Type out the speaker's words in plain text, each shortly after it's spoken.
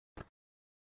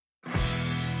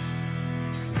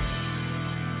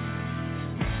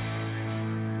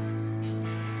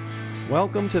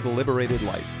Welcome to the Liberated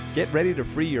Life. Get ready to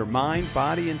free your mind,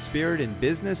 body, and spirit in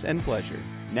business and pleasure.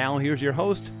 Now here's your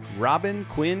host, Robin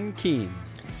Quinn Keene.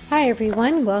 Hi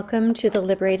everyone, welcome to the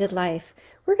Liberated Life.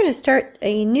 We're going to start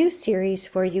a new series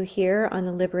for you here on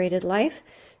the Liberated Life,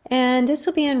 and this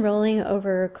will be unrolling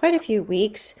over quite a few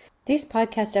weeks. These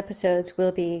podcast episodes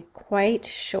will be quite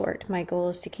short. My goal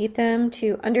is to keep them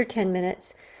to under 10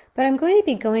 minutes, but I'm going to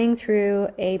be going through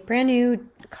a brand new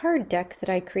card deck that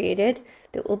I created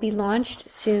that will be launched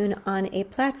soon on a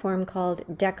platform called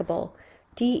Deckable,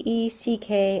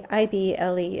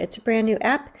 Deckable. It's a brand new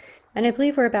app, and I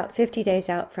believe we're about 50 days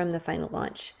out from the final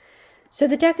launch. So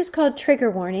the deck is called Trigger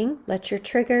Warning, Let Your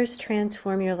Triggers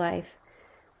Transform Your Life.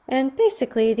 And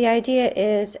basically the idea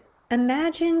is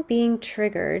imagine being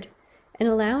triggered and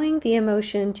allowing the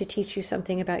emotion to teach you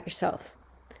something about yourself.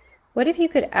 What if you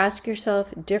could ask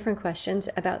yourself different questions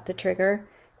about the trigger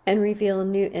and reveal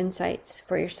new insights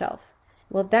for yourself?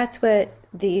 Well, that's what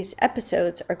these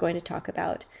episodes are going to talk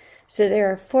about. So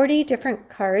there are 40 different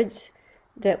cards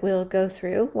that we'll go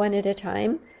through one at a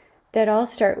time that all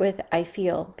start with I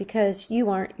feel, because you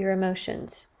aren't your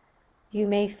emotions. You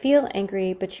may feel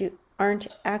angry, but you aren't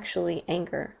actually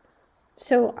anger.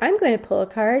 So I'm going to pull a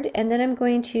card, and then I'm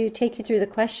going to take you through the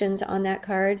questions on that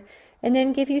card and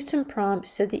then give you some prompts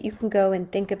so that you can go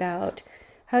and think about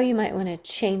how you might want to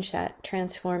change that,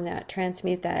 transform that,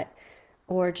 transmute that,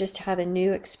 or just have a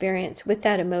new experience with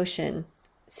that emotion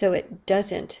so it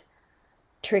doesn't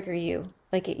trigger you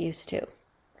like it used to.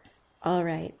 All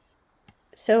right.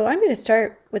 So I'm going to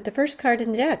start with the first card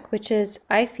in the deck, which is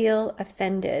I feel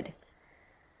offended.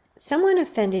 Someone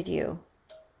offended you.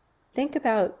 Think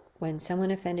about when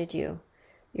someone offended you.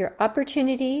 Your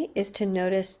opportunity is to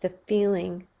notice the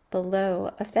feeling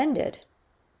below offended.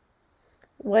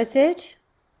 Was it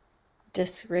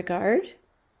disregard,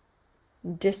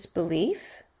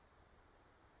 disbelief,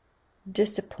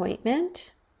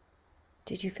 disappointment?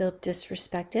 Did you feel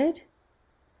disrespected?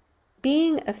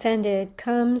 Being offended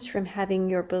comes from having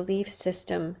your belief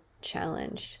system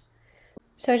challenged.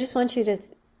 So I just want you to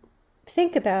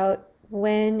think about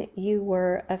when you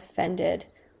were offended,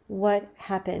 what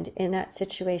happened in that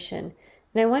situation.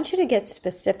 And I want you to get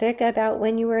specific about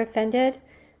when you were offended,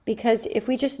 because if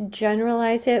we just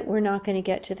generalize it, we're not going to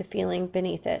get to the feeling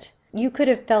beneath it. You could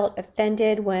have felt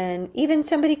offended when even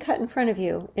somebody cut in front of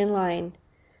you in line.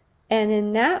 And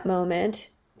in that moment,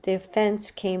 the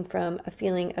offense came from a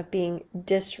feeling of being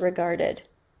disregarded,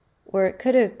 or it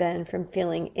could have been from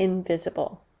feeling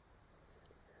invisible.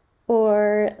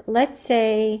 Or let's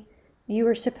say you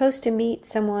were supposed to meet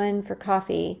someone for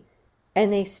coffee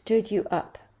and they stood you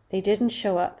up. They didn't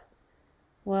show up.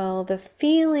 Well, the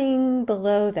feeling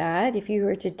below that, if you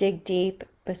were to dig deep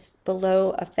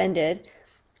below offended,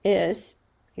 is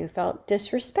you felt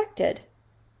disrespected.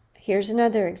 Here's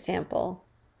another example.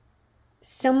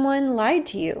 Someone lied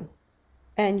to you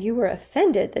and you were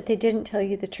offended that they didn't tell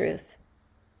you the truth.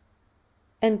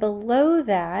 And below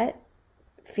that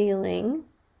feeling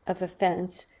of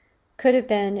offense could have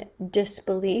been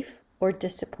disbelief or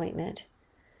disappointment.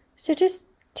 So just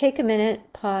take a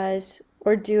minute, pause,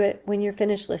 or do it when you're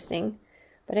finished listening.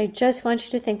 But I just want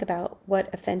you to think about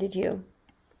what offended you.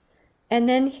 And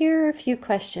then here are a few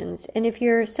questions. And if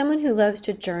you're someone who loves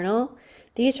to journal,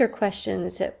 these are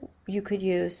questions that you could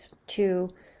use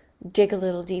to dig a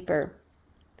little deeper.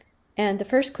 And the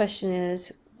first question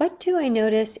is, what do I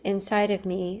notice inside of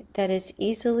me that is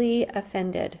easily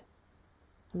offended?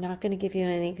 I'm not going to give you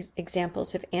any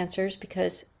examples of answers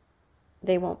because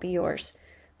they won't be yours.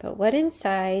 But what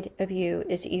inside of you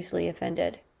is easily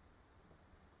offended?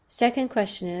 Second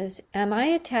question is, am I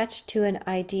attached to an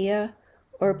idea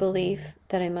or belief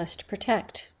that I must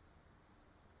protect?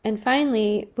 And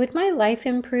finally, would my life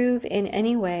improve in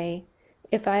any way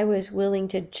if I was willing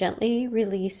to gently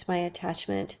release my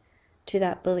attachment to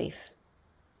that belief?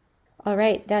 All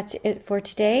right, that's it for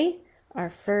today.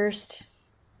 Our first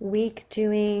week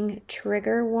doing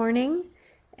trigger warning.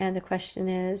 And the question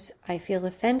is, I feel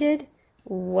offended.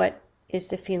 What is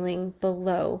the feeling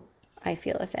below I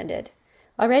feel offended?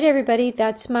 All right, everybody,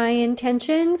 that's my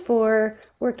intention for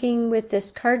working with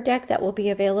this card deck that will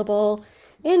be available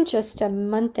in just a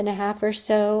month and a half or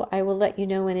so. I will let you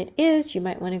know when it is. You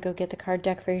might want to go get the card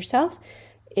deck for yourself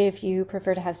if you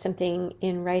prefer to have something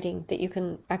in writing that you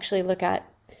can actually look at.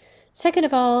 Second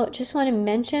of all, just want to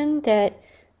mention that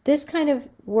this kind of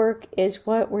work is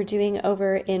what we're doing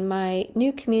over in my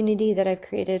new community that I've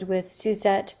created with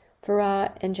Suzette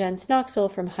Farah and Jen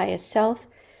Snoxel from Highest Self.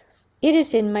 It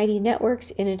is in Mighty Networks,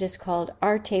 and it is called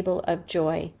Our Table of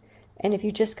Joy. And if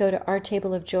you just go to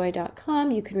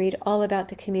ourtableofjoy.com, you can read all about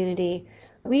the community.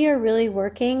 We are really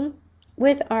working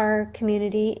with our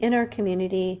community, in our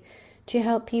community, to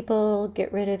help people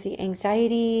get rid of the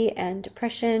anxiety and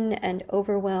depression and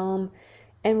overwhelm.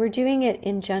 And we're doing it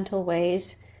in gentle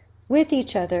ways with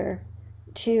each other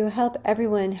to help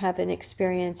everyone have an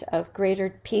experience of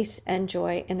greater peace and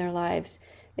joy in their lives.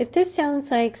 If this sounds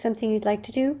like something you'd like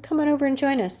to do, come on over and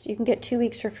join us. You can get 2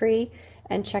 weeks for free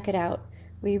and check it out.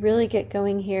 We really get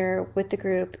going here with the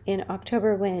group in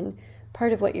October, when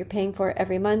part of what you're paying for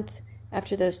every month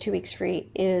after those 2 weeks free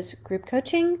is group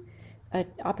coaching, an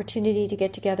opportunity to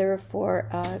get together for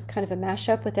kind of a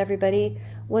mashup with everybody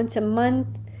once a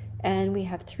month. And we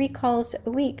have 3 calls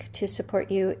a week to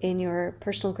support you in your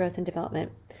personal growth and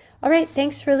development. All right,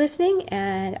 thanks for listening,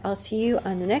 and I'll see you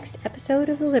on the next episode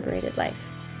of The Liberated Life.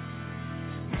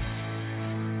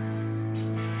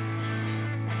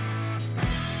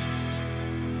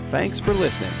 Thanks for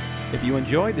listening. If you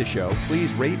enjoyed the show,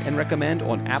 please rate and recommend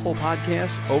on Apple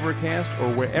Podcasts, Overcast,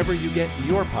 or wherever you get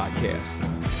your podcast.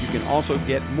 You can also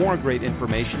get more great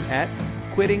information at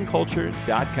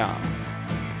quittingculture.com.